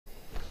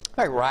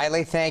All right,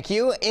 Riley, thank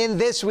you. In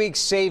this week's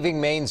Saving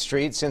Main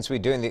Street, since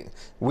we've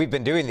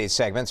been doing these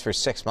segments for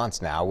 6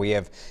 months now, we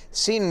have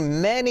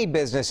seen many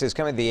businesses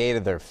come to the aid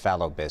of their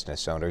fellow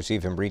business owners,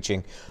 even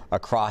reaching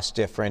across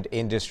different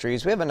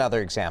industries. We have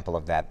another example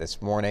of that this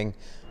morning.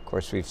 Of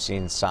course, we've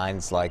seen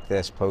signs like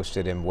this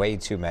posted in way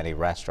too many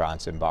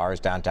restaurants and bars.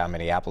 Downtown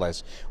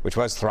Minneapolis, which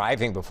was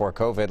thriving before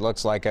COVID,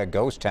 looks like a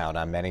ghost town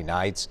on many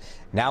nights.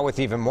 Now, with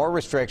even more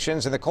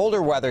restrictions and the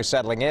colder weather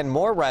settling in,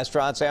 more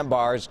restaurants and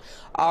bars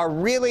are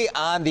really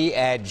on the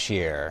edge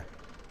here.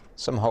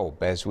 Some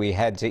hope as we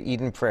head to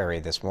Eden Prairie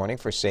this morning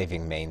for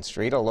Saving Main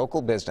Street, a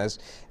local business.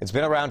 It's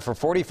been around for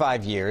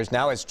 45 years.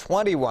 Now it's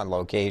 21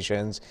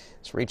 locations.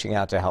 It's reaching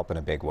out to help in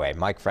a big way.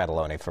 Mike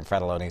Frattallone from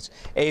Frattallone's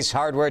Ace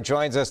Hardware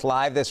joins us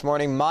live this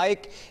morning.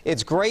 Mike,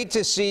 it's great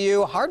to see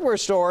you. Hardware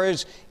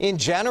stores in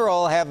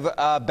general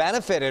have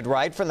benefited,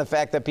 right, from the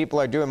fact that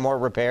people are doing more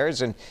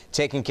repairs and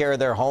taking care of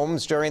their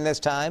homes during this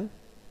time?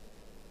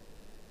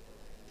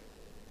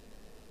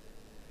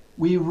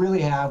 We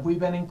really have. We've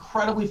been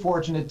incredibly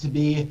fortunate to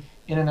be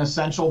in an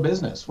essential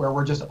business where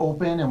we're just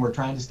open and we're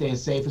trying to stay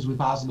as safe as we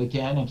possibly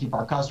can and keep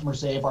our customers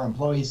safe, our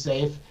employees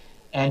safe.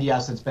 And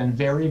yes, it's been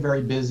very,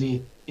 very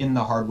busy in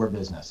the hardware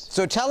business.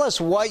 So tell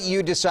us what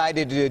you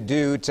decided to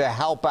do to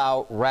help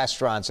out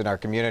restaurants in our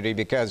community,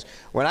 because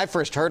when I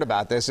first heard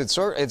about this, it's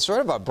sort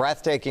of a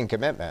breathtaking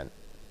commitment.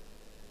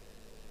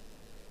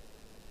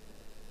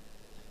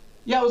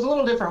 Yeah, it was a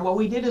little different. What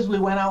we did is we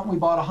went out and we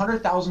bought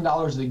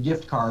 $100,000 of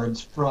gift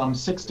cards from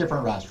 6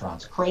 different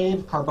restaurants: Crave,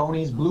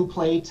 Carboni's, Blue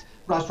Plate,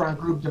 Restaurant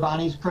Group,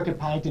 Giovanni's, Crooked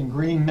Pint, and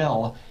Green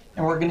Mill.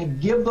 And we're going to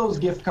give those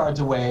gift cards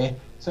away.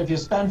 So if you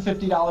spend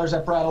 $50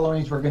 at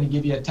Frattallone's, we're going to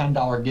give you a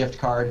 $10 gift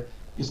card.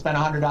 You spend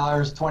 $100,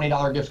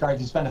 $20 gift cards.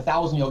 You spend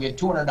 $1,000, you'll get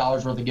 $200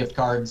 worth of gift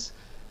cards.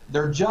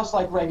 They're just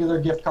like regular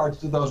gift cards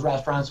to those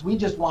restaurants. We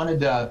just wanted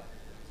to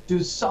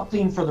do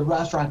something for the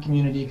restaurant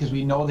community because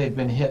we know they've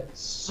been hit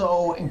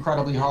so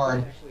incredibly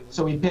hard.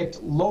 So we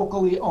picked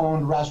locally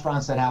owned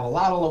restaurants that have a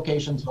lot of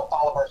locations so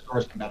all of our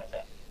stores can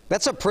benefit.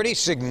 That's a pretty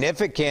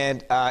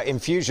significant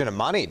infusion of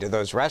money to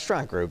those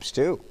restaurant groups,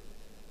 too.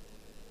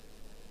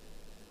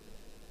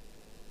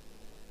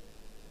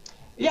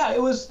 Yeah,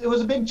 it was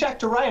a big check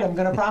to write. I'm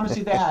going to promise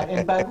you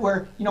that. But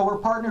we're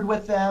partnered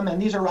with them,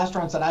 and these are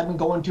restaurants that I've been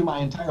going to my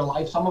entire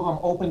life. Some of them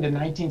opened in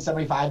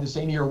 1975, the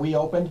same year we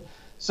opened.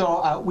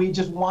 So we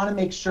just want to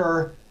make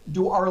sure,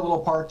 do our little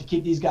part to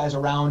keep these guys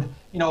around.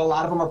 A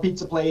lot of them are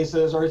pizza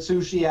places or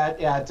sushi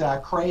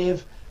at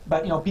Crave,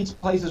 but pizza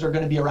places are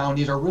going to be around.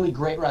 These are really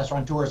great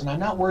restaurateurs, and I'm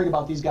not worried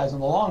about these guys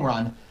in the long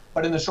run.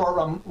 But in the short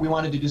run, we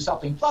wanted to do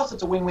something. Plus,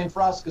 it's a win-win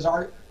for us because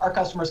our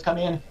customers come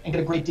in and get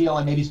a great deal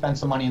and maybe spend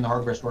some money in the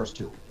hardware stores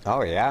too.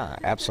 Oh yeah,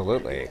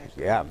 absolutely.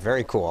 Yeah,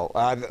 very cool.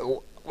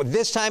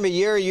 This time of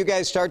year, you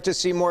guys start to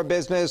see more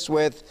business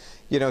with,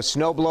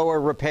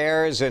 snowblower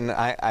repairs, and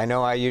I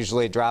know I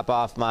usually drop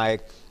off my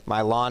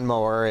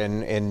lawnmower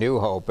in New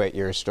Hope at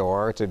your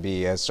store to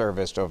be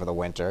serviced over the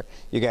winter.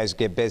 You guys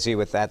get busy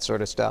with that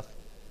sort of stuff?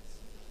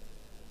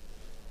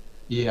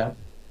 Yeah.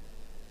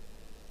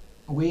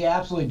 We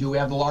absolutely do. We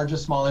have the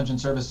largest small engine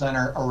service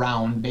center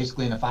around,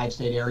 basically in the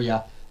 5-state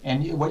area.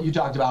 And what you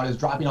talked about is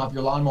dropping off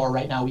your lawnmower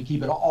right now. We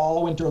keep it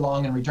all winter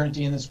long and return it to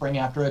you in the spring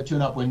after a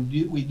tune-up. When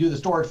we do the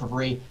storage for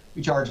free,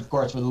 we charge, of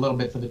course, for the little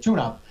bit for the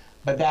tune-up.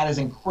 But that is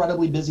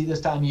incredibly busy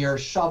this time of year.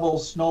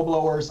 Shovels, snow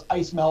blowers,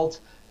 ice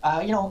melt.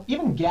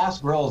 Even gas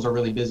grills are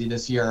really busy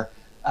this year.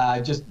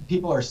 Just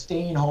people are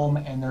staying home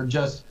and they're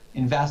just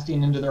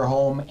investing into their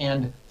home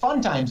and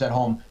fun times at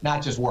home,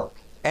 not just work.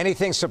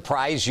 Anything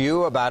surprise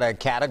you about a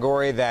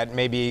category that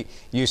maybe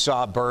you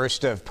saw a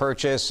burst of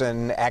purchase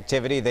and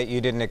activity that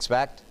you didn't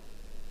expect?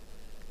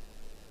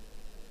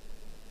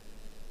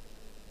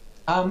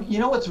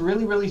 What's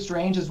really, really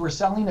strange is we're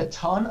selling a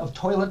ton of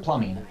toilet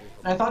plumbing. And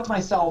I thought to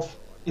myself,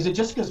 is it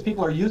just because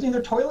people are using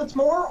their toilets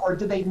more, or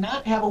did they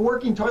not have a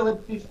working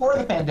toilet before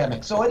the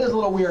pandemic? So it is a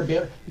little weird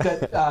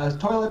because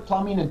toilet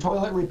plumbing and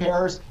toilet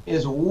repairs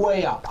is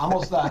way up,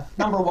 almost the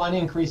 #1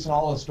 increase in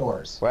all the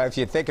stores. Well, if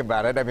you think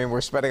about it, I mean, we're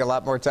spending a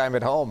lot more time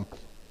at home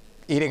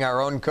eating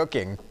our own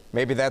cooking.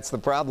 Maybe that's the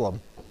problem.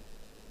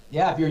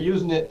 Yeah, if you're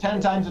using it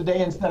 10 times a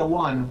day instead of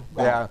 1,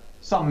 well, yeah,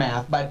 some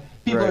math, but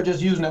people are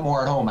just using it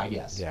more at home, I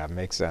guess. Yeah,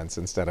 makes sense,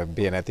 instead of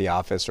being at the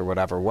office or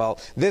whatever. Well,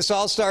 this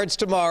all starts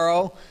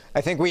tomorrow.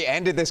 I think we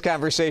ended this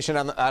conversation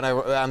on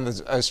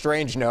a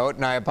strange note,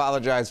 and I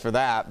apologize for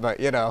that. But,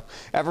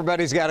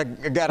 everybody's got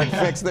to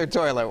fix their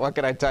toilet. What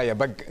can I tell you?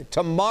 But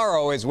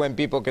tomorrow is when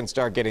people can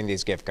start getting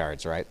these gift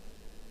cards, right?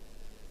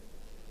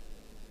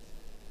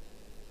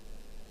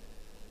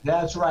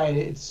 That's right.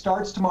 It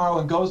starts tomorrow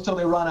and goes till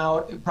they run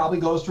out. It probably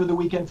goes through the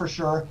weekend for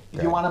sure.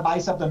 If you want to buy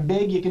something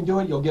big, you can do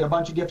it. You'll get a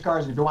bunch of gift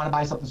cards. If you want to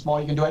buy something small,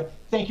 you can do it.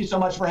 Thank you so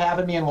much for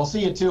having me, and we'll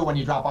see you too when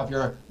you drop off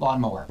your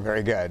lawnmower.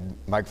 Very good.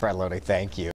 Mike Frattallone, thank you.